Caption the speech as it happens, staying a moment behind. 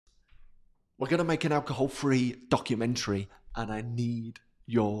We're going to make an alcohol-free documentary, and I need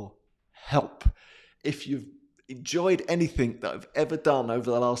your help. If you've enjoyed anything that I've ever done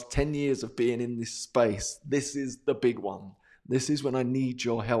over the last 10 years of being in this space, this is the big one. This is when I need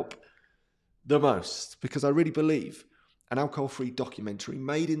your help the most, because I really believe an alcohol-free documentary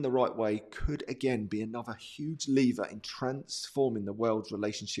made in the right way could again be another huge lever in transforming the world's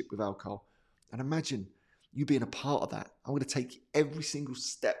relationship with alcohol. And imagine you being a part of that. I'm going to take every single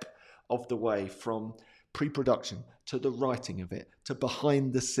step of the way, from pre-production to the writing of it, to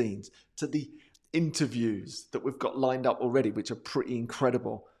behind the scenes, to the interviews that we've got lined up already, which are pretty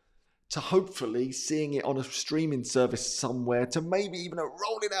incredible, to hopefully seeing it on a streaming service somewhere, to maybe even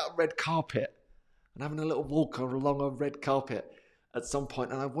rolling out a red carpet and having a little walk along a red carpet at some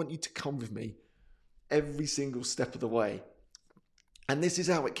point. And I want you to come with me every single step of the way. And this is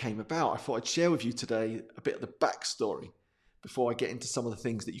how it came about. I thought I'd share with you today a bit of the backstory before I get into some of the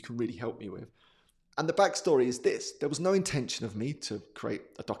things that you can really help me with. And the backstory is this. There was no intention of me to create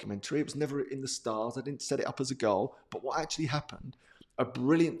a documentary. It was never in the stars. I didn't set it up as a goal. But what actually happened, a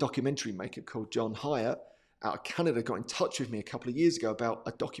brilliant documentary maker called John Hyatt out of Canada got in touch with me a couple of years ago about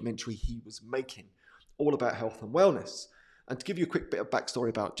a documentary he was making, all about health and wellness. And to give you a quick bit of backstory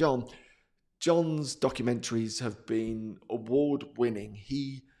about John's documentaries have been award-winning.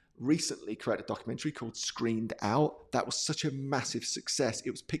 He recently created a documentary called Screened Out. That was such a massive success. It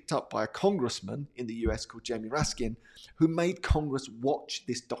was picked up by a congressman in the US called Jamie Raskin, who made Congress watch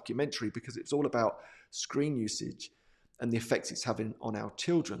this documentary because it's all about screen usage and the effects it's having on our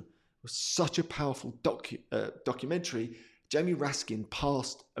children. It was such a powerful documentary. Jamie Raskin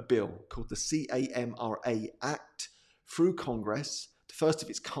passed a bill called the CAMRA Act through Congress, the first of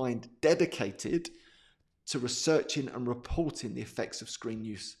its kind, dedicated to researching and reporting the effects of screen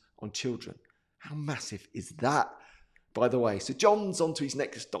use on children. How massive is that, by the way? So John's on to his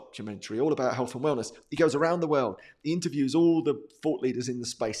next documentary, all about health and wellness. He goes around the world. He interviews all the thought leaders in the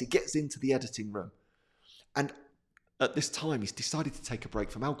space. He gets into the editing room. And at this time, he's decided to take a break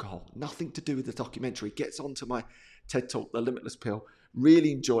from alcohol. Nothing to do with the documentary. Gets onto my TED Talk, The Limitless Pill.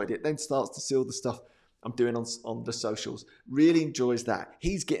 Really enjoyed it. Then starts to see all the stuff I'm doing on the socials. Really enjoys that.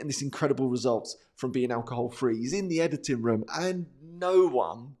 He's getting this incredible results from being alcohol-free. He's in the editing room and no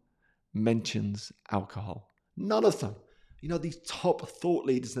one mentions alcohol. None of them. You know, these top thought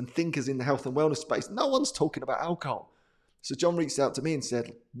leaders and thinkers in the health and wellness space, no one's talking about alcohol. So John reached out to me and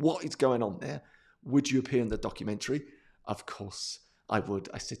said, what is going on there? Would you appear in the documentary? Of course I would,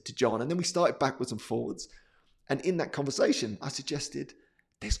 I said to John. And then we started backwards and forwards. And in that conversation, I suggested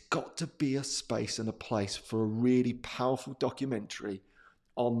there's got to be a space and a place for a really powerful documentary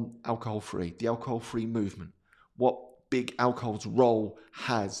on alcohol-free, the alcohol-free movement, what big alcohol's role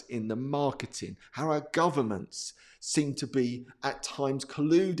has in the marketing, how our governments seem to be at times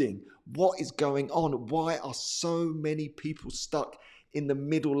colluding. What is going on? Why are so many people stuck in the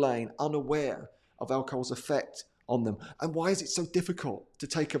middle lane, unaware of alcohol's effect on them? And why is it so difficult to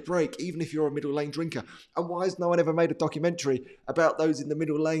take a break, even if you're a middle lane drinker? And why has no one ever made a documentary about those in the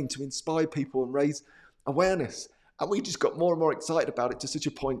middle lane to inspire people and raise awareness? And we just got more and more excited about it, to such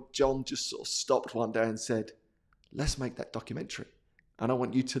a point John just sort of stopped one day and said, let's make that documentary. And I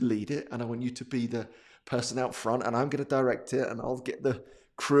want you to lead it, and I want you to be the person out front, and I'm going to direct it, and I'll get the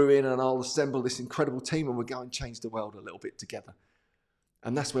crew in, and I'll assemble this incredible team, and we'll go and change the world a little bit together.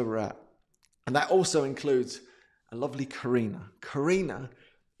 And that's where we're at. And that also includes a lovely Karina. Karina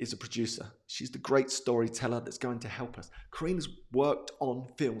is a producer. She's the great storyteller that's going to help us. Karina's worked on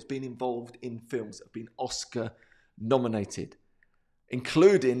films, been involved in films that have been Oscar nominated,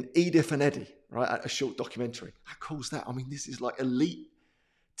 including Edith and Eddie, right? A short documentary. How cool is that? I mean, this is like elite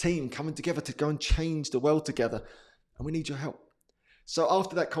team coming together to go and change the world together. And we need your help. So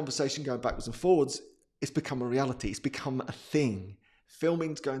after that conversation going backwards and forwards, it's become a reality. It's become a thing.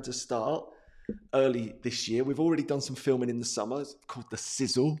 Filming's going to start early this year. We've already done some filming in the summer. It's called The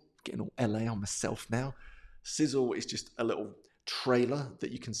Sizzle. Getting all LA on myself now. Sizzle is just a little trailer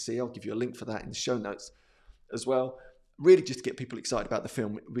that you can see. I'll give you a link for that in the show notes as well. Really just to get people excited about the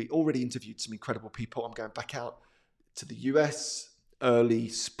film. We already interviewed some incredible people. I'm going back out to the US early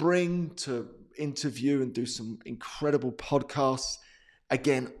spring to interview and do some incredible podcasts.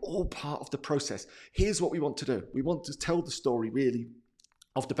 Again, all part of the process. Here's what we want to do. We want to tell the story really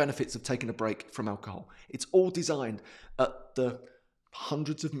of the benefits of taking a break from alcohol. It's all designed at the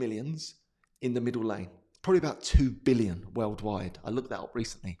hundreds of millions in the middle lane. Probably about 2 billion worldwide. I looked that up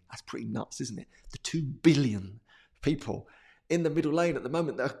recently. That's pretty nuts, isn't it? The 2 billion people in the middle lane at the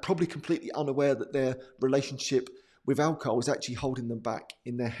moment that are probably completely unaware that their relationship with alcohol is actually holding them back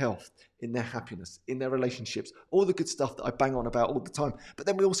in their health, in their happiness, in their relationships, all the good stuff that I bang on about all the time. But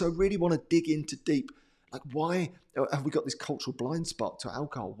then we also really want to dig into deep, like, why have we got this cultural blind spot to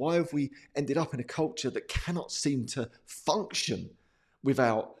alcohol? Why have we ended up in a culture that cannot seem to function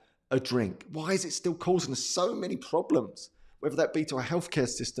without a drink? Why is it still causing us so many problems? Whether that be to our healthcare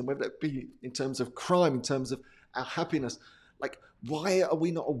system, whether that be in terms of crime, in terms of our happiness. Like, why are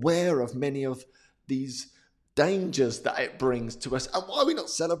we not aware of many of these dangers that it brings to us? And why are we not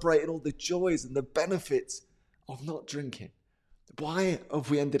celebrating all the joys and the benefits of not drinking? Why have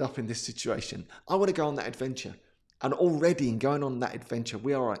we ended up in this situation? I want to go on that adventure. And already in going on that adventure,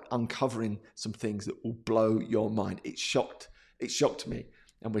 we are uncovering some things that will blow your mind. It shocked me.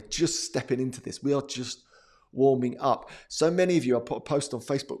 And we're just stepping into this. We are just warming up. So many of you, I put a post on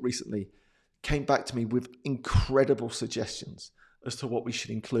Facebook recently, came back to me with incredible suggestions as to what we should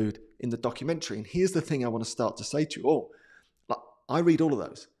include in the documentary. And here's the thing I want to start to say to you all. Like, I read all of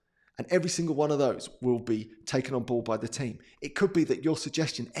those, and every single one of those will be taken on board by the team. It could be that your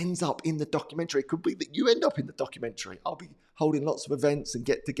suggestion ends up in the documentary. It could be that you end up in the documentary. I'll be holding lots of events and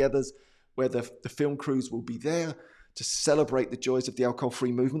get-togethers where the film crews will be there to celebrate the joys of the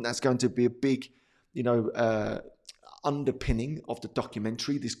alcohol-free movement. That's going to be a big, underpinning of the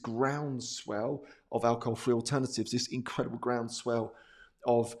documentary, this groundswell of alcohol-free alternatives, this incredible groundswell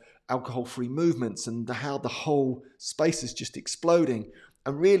of alcohol-free movements, and how the whole space is just exploding.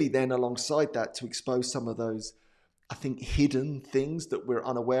 And really then alongside that, to expose some of those, I think, hidden things that we're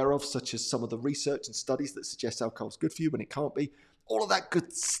unaware of, such as some of the research and studies that suggest alcohol is good for you when it can't be. All of that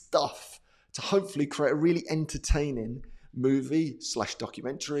good stuff to hopefully create a really entertaining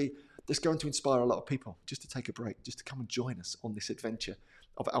movie/documentary that's going to inspire a lot of people just to take a break, just to come and join us on this adventure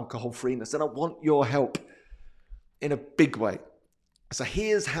of alcohol freeness. And I want your help in a big way. So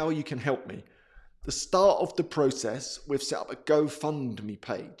here's how you can help me. The start of the process, we've set up a GoFundMe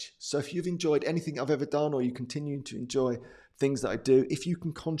page. So if you've enjoyed anything I've ever done, or you continue to enjoy things that I do, if you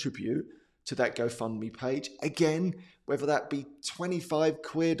can contribute to that GoFundMe page, again, whether that be 25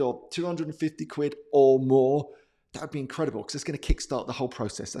 quid or 250 quid or more, that would be incredible, because it's going to kickstart the whole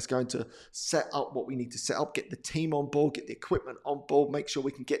process. That's going to set up what we need to set up, get the team on board, get the equipment on board, make sure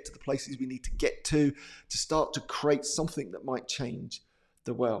we can get to the places we need to get to start to create something that might change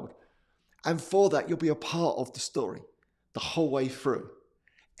the world. And for that, you'll be a part of the story the whole way through.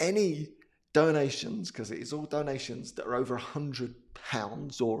 Any donations, because it is all donations that are over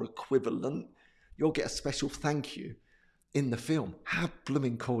 £100 or equivalent, you'll get a special thank you in the film. How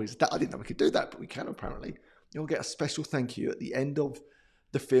blooming cool is that? I didn't know we could do that, but we can apparently. You'll get a special thank you at the end of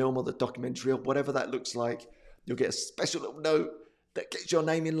the film or the documentary or whatever that looks like. You'll get a special little note that gets your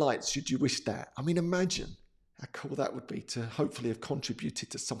name in lights should you wish that. I mean, imagine how cool that would be to hopefully have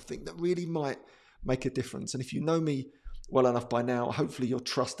contributed to something that really might make a difference. And if you know me well enough by now, hopefully you'll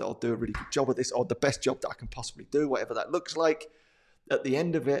trust that I'll do a really good job of this, or the best job that I can possibly do, whatever that looks like at the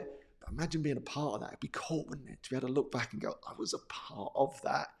end of it. But imagine being a part of that. It'd be cool, wouldn't it? To be able to look back and go, I was a part of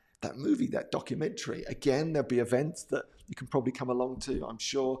that movie, that documentary. Again, there'll be events that you can probably come along to, I'm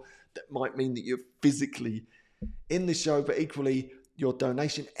sure, that might mean that you're physically in the show, but equally your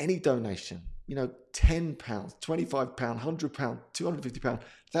donation, any donation, £10, £25, £100, £250,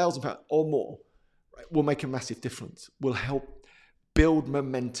 £1,000 or more, right, will make a massive difference, will help build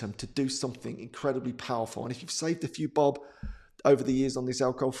momentum to do something incredibly powerful. And if you've saved a few bob over the years on this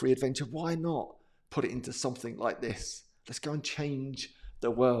alcohol-free adventure, why not put it into something like this? Let's go and change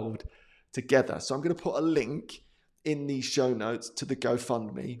the world together. So I'm going to put a link in the show notes to the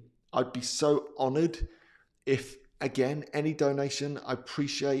GoFundMe. I'd be so honored if, again, any donation. I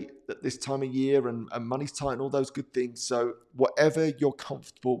appreciate that this time of year and money's tight and all those good things. So whatever you're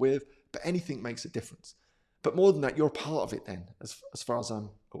comfortable with, but anything makes a difference. But more than that, you're a part of it then, as far as I'm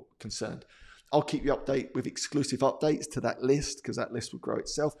concerned. I'll keep you updated with exclusive updates to that list, because that list will grow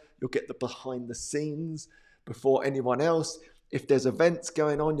itself. You'll get the behind the scenes before anyone else. If there's events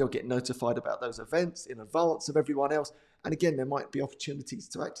going on, you'll get notified about those events in advance of everyone else. And again, there might be opportunities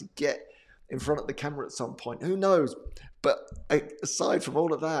to actually get in front of the camera at some point. Who knows? But aside from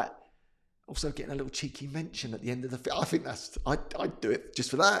all of that, also getting a little cheeky mention at the end of the film. I think I'd do it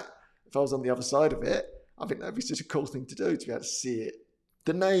just for that. If I was on the other side of it, I think that'd be such a cool thing to do, to be able to see it.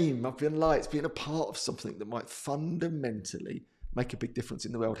 The name, up in lights, being a part of something that might fundamentally make a big difference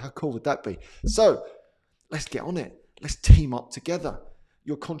in the world. How cool would that be? So let's get on it. Let's team up together.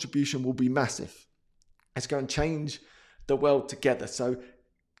 Your contribution will be massive. Let's go and change the world together. So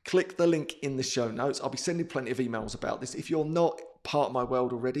click the link in the show notes. I'll be sending plenty of emails about this. If you're not part of my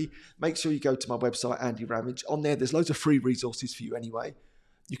world already, make sure you go to my website, Andy Ramage. On there, there's loads of free resources for you anyway.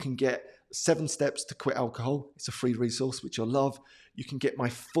 You can get 7 Steps to Quit Alcohol. It's a free resource, which you'll love. You can get my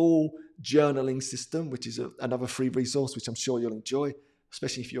full journaling system, which is another free resource, which I'm sure you'll enjoy,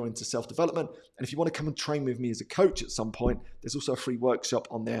 especially if you're into self-development. And if you want to come and train with me as a coach at some point, there's also a free workshop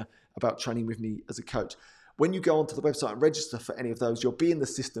on there about training with me as a coach. When you go onto the website and register for any of those, you'll be in the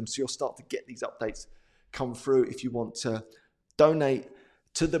system, so you'll start to get these updates come through. If you want to donate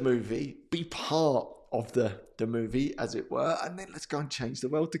to the movie, be part of the movie, as it were, and then let's go and change the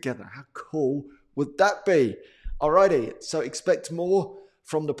world together. How cool would that be? Alrighty, so expect more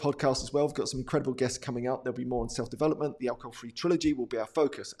from the podcast as well. We've got some incredible guests coming up. There'll be more on self-development. The Alcohol-Free Trilogy will be our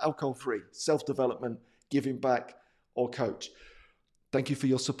focus. Alcohol-free, self-development, giving back, or coach. Thank you for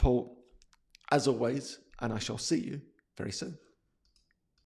your support, as always, and I shall see you very soon.